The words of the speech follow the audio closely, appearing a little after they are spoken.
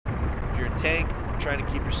you're a tank, trying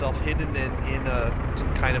to keep yourself hidden in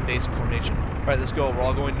some kind of basic formation. All right, let's go. We're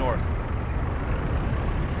all going north.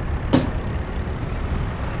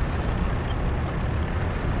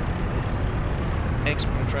 Tanks,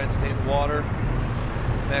 we're going to try and stay in the water.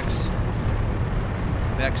 Next,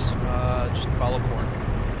 just follow Horn.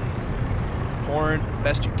 Horn,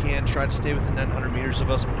 best you can, try to stay within 900 meters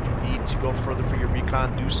of us, but if you need to go further for your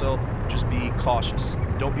recon, do so. Just be cautious.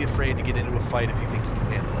 Don't be afraid to get into a fight if you think you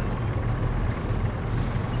can handle it.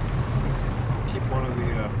 Keep one of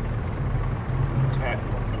the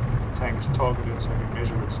tanks targeted so I can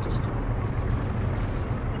measure its distance.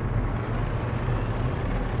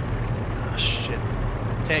 Oh, shit.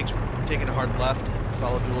 Tanks, we're taking a hard left.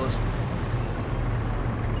 Follow duelist.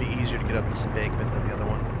 It'll be easier to get up this embankment than the other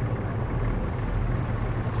one.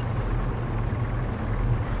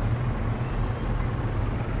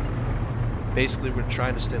 Basically, we're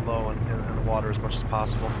trying to stay low in the water as much as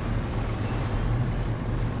possible.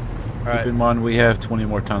 All right. Keep in mind we have 20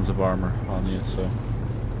 more tons of armor on you, so.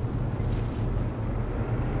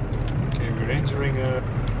 Okay, we're entering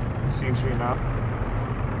C3 now.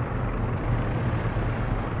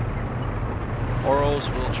 Orals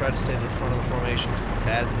will try to stay to the front of the formation.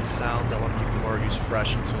 As this sounds, I want to keep the Morrigus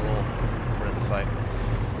fresh until we're in the fight.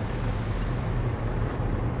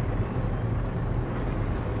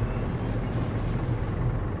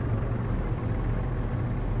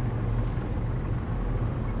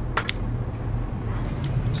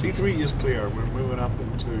 C3 is clear. We're moving up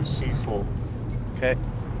into C4. Okay.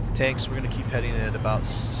 Tanks, we're going to keep heading at about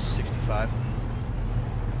 65.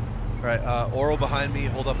 Alright, Oral behind me,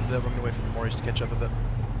 hold up a bit, we're going to wait for the Morris to catch up a bit.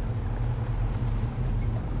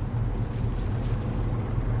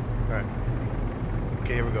 Alright.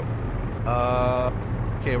 Okay, here we go.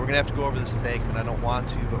 Okay, we're going to have to go over this embankment. I don't want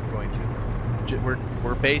to, but we're going to.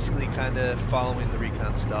 We're basically kind of following the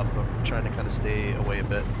recon stuff, but we're trying to kind of stay away a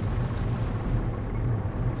bit.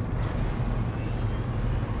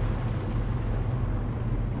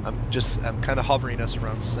 I'm kind of hovering us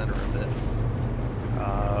around center a bit.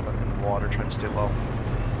 In the water, trying to stay low.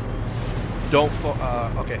 Don't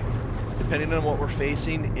okay. Depending on what we're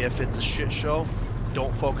facing, if it's a shit show,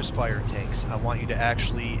 don't focus fire tanks. I want you to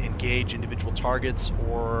actually engage individual targets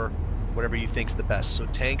or whatever you think's the best. So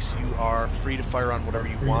tanks, you are free to fire on whatever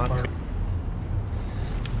you want.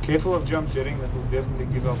 Careful of jump jetting, that will definitely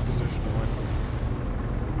give our position away.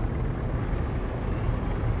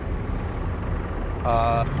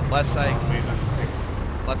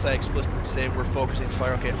 Unless I explicitly say we're focusing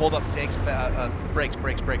fire. Okay, hold up, tanks,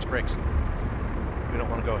 brakes. We don't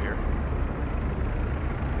want to go here.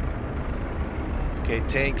 Okay,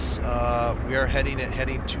 tanks, we are heading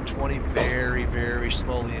 220 very, very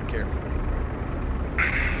slowly and carefully.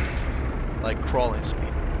 Like crawling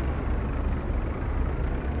speed.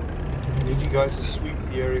 I need you guys to sweep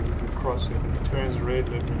the area we can cross it. If it turns red,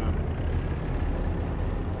 let me know.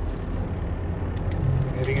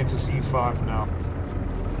 Heading into C5 now.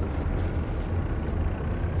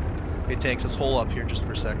 Okay, tanks, let's hold up here just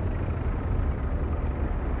for a second.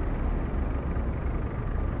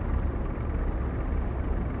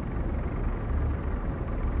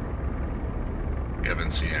 We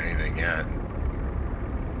haven't seen anything yet.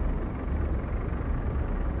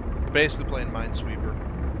 We're basically playing Minesweeper.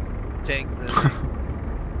 Tank,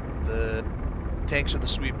 the tanks are the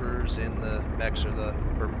sweepers, and the mechs are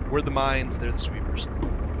we're the mines, they're the sweepers.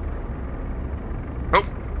 Oh,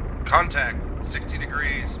 contact, 60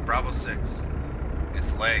 degrees, Bravo 6.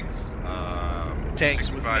 It's legs, tanks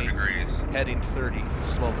 65 with me, degrees. heading 30,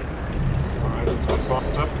 slowly. Alright, let's go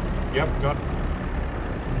fast up. Yep, got it.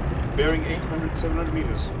 Bearing 800, 700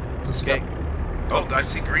 meters to scout. Okay. Oh, I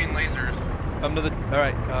see green lasers. Come to the,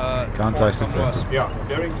 alright, Contact come to us. Yeah,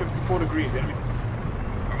 bearing 54 degrees, enemy.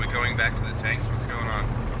 Are we going back to the tanks? What's going on?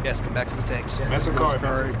 Yes, come back to the tanks.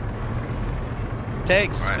 Massacre.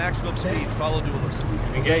 Tanks, Right. maximum speed, follow duelist.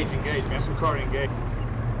 Engage. Massacre, engage.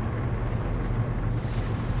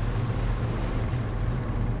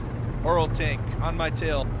 Oral tank, on my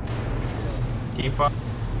tail. Keep up.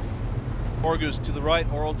 Morrigu to the right,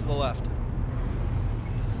 Oral to the left.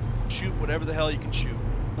 Shoot whatever the hell you can shoot.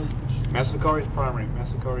 Massacre is primary.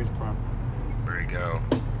 There you go.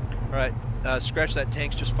 Alright, scratch that,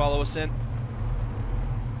 tanks, just follow us in.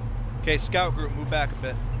 Okay, scout group, move back a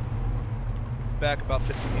bit. Back about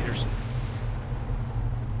 50 meters.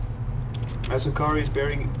 Massacre is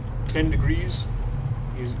bearing 10 degrees.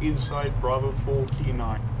 He is inside Bravo 4, key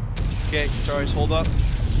 9. Okay, Tataris, hold up.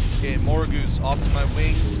 Okay, Morrigu's off to my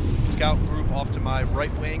wings. Scout group off to my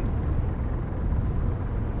right wing.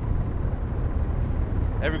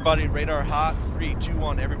 Everybody radar hot. 3, 2,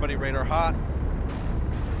 1. Everybody radar hot.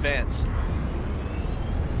 advance.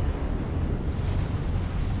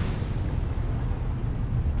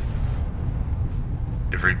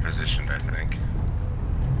 They've repositioned, I think.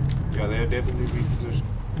 Yeah, they are definitely repositioned.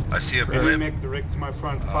 I see a Enemy blimp. mech direct to my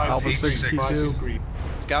front. 5 Alpha feet, 62. 5 degrees.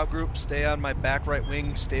 Scout group, stay on my back right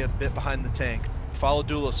wing, stay a bit behind the tank. Follow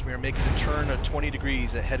Duelist, we are making a turn at 20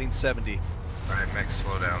 degrees at heading 70. Alright, mech,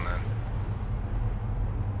 slow down then.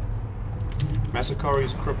 Masakari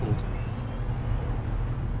is crippled.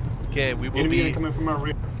 Okay, we will Enemy be gonna come in from our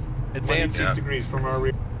rear. advancing. 26 degrees from our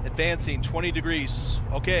rear. Advancing, 20 degrees.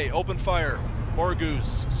 Okay, open fire.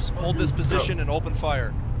 Morrigus, hold this position and open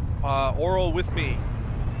fire. Oral with me.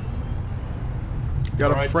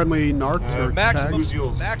 Got a Alright. friendly narc or Maximum,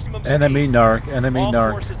 tags? maximum speed. Enemy narc, enemy All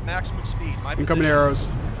narc. forces maximum speed. My Incoming position. arrows.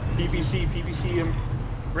 PPC him.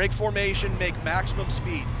 Break formation, make maximum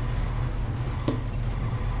speed.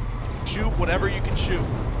 Shoot whatever you can shoot.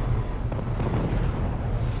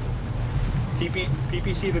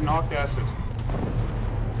 PPC the knocked acid.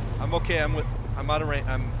 I'm okay, I'm out of range,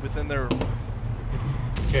 I'm within their...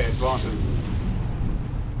 Okay, advance it.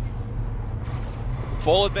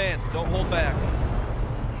 Full advance, don't hold back.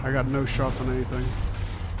 I got no shots on anything.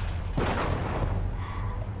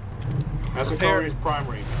 Masakari is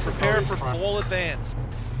primary. Prepare Masakari is for primary. full advance.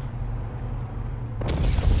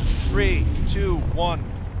 3, 2,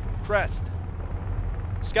 1, crest.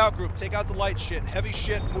 Scout group, take out the light shit. Heavy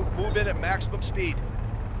shit, move in at maximum speed.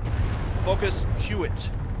 Focus, Hewitt.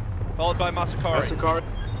 Followed by Masakari. Masakari.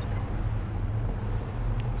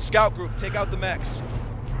 Scout group, take out the mechs.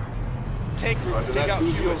 Tank group, Roger take that. out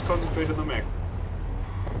Uziel's Hewitt. concentrate on the mech.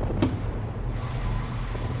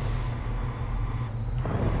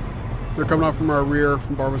 They're coming out from our rear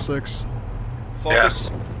from Barba 6. Focus.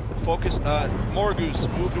 Focus.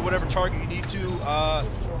 Morrigus, move to whatever target you need to.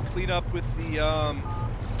 Clean up with the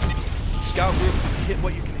scout group. Hit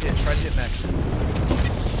what you can hit. Try to hit mechs.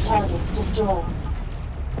 Target destroyed.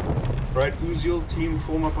 Right, Uziel team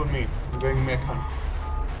form up on me. I'm going mech hunt.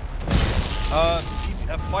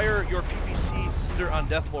 Fire your PPC Thunder on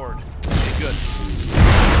deathlord. Okay, good.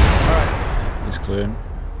 Alright. He's cleared.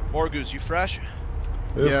 Morrigus, you fresh?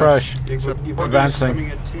 We're Yes. fresh. You've got Advancing.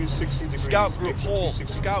 coming at 260 degrees. Scout group, Exit pull.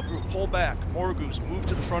 260. Scout group, pull back. Morrigus, move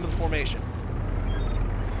to the front of the formation.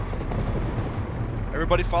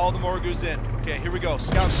 Everybody follow the Morrigus in. Okay, here we go.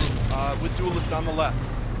 Scout group, with Duelist on the left.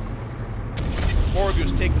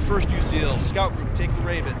 Morrigus, take the first Uziel. Scout group, take the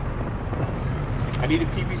Raven. I need a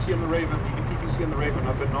PPC on the Raven. I need a PPC on the Raven.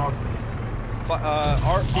 I've been knocked.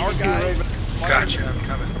 Our PPC guys... Raven. fire- Gotcha, I'm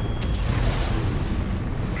coming.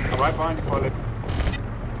 I'm right behind you, Foley.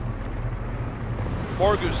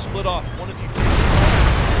 Morrigus, split off. One of you take the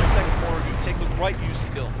second Morrigus. Take the right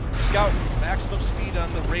Uziel. Scout group, maximum speed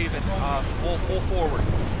on the Raven. Full forward.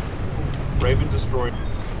 Raven destroyed.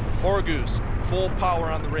 Morrigus, full power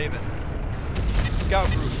on the Raven. Scout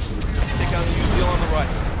group, take on the Uziel on the right.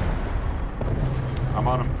 I'm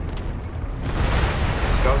on him.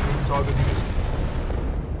 Scout group target use.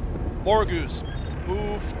 Morrigus,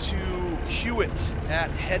 move to Hewitt at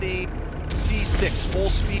heading C6, full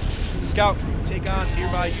speed. Scout group, take on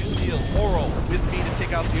nearby Uziel. Oral, with me to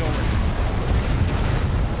take out the Omen.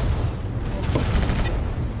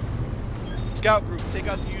 Scout group, take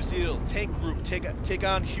out the Uziel. Tank group, take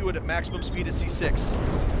on Hewitt at maximum speed at C6.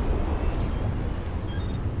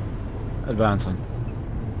 Advancing.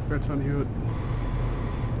 That's on Hewitt.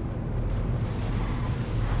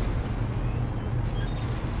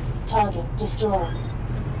 Target destroyed.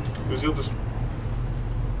 Uziel destroyed.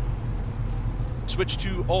 Switch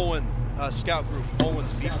to Owen, Scout group.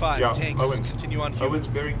 Owens, B5, Yeah, tanks. Owens. Continue on Hewitt. Owens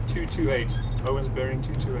bearing 228. Owens bearing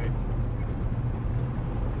 228.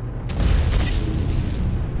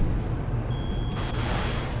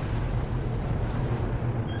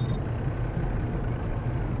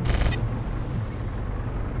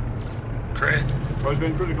 Crit. Owens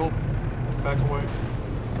being critical. Back away.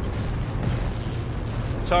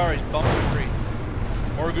 Atari's bunker 3.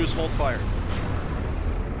 Morrigus, hold fire.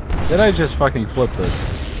 Did I just fucking flip this?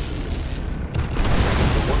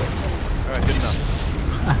 Alright, good enough.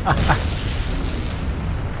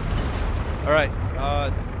 Alright,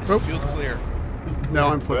 is the Oop. field clear? No,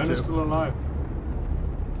 I'm flipped Burn is too. still alive.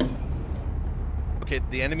 Okay,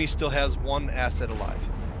 the enemy still has one asset alive.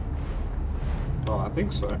 Well, I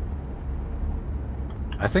think so.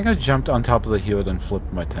 I think I jumped on top of the Hewitt and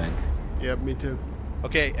flipped my tank. Yep, me too.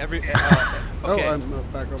 Okay, okay. Oh, I'm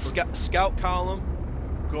back over. Scout column,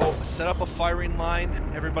 go set up a firing line.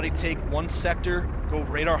 Everybody take one sector, go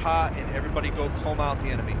radar hot, and everybody go comb out the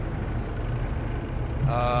enemy.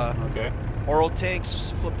 Okay. Oral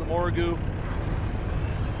tanks, flip the Morrigu.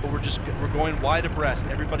 we're going wide abreast.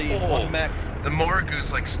 Everybody, Oh. one mech. The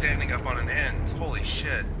Morrigu's like standing up on an end. Holy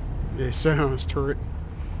shit. Yeah, he sat on his turret.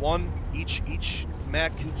 One each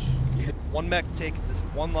mech. One mech take this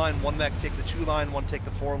one line. One mech take the 2 line. One take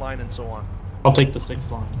the 4 line, and so on. I'll take the 6th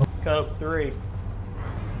line. Cope 3.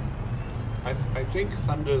 I think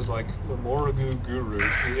Thunder's like the Morrigu guru.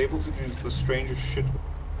 He's able to do the strangest shit.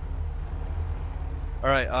 All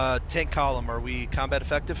right, tank column. Are we combat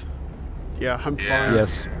effective? Yeah, I'm Yeah. fine.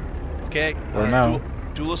 Yes. Okay. Or no.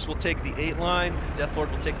 Duelist will take the 8 line.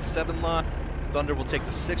 Deathlord will take the 7 line. Thunder will take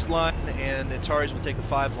the 6 line, and Ataris will take the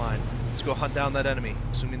 5 line. Let's go hunt down that enemy,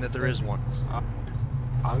 assuming that there is one. I'm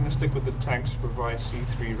gonna stick with the tanks to provide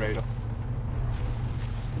C3 radar.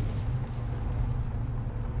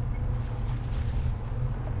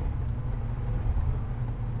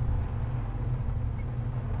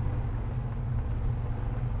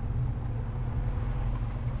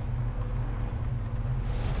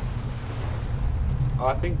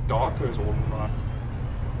 I think Darko's all right.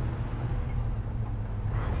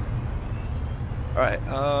 All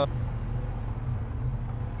right.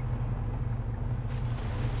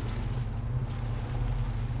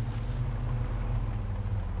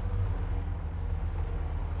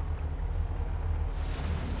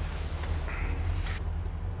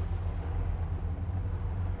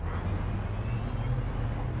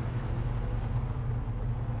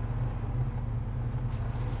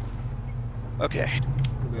 Okay.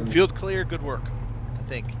 Field clear. Good work. I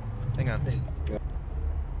think. Hang on.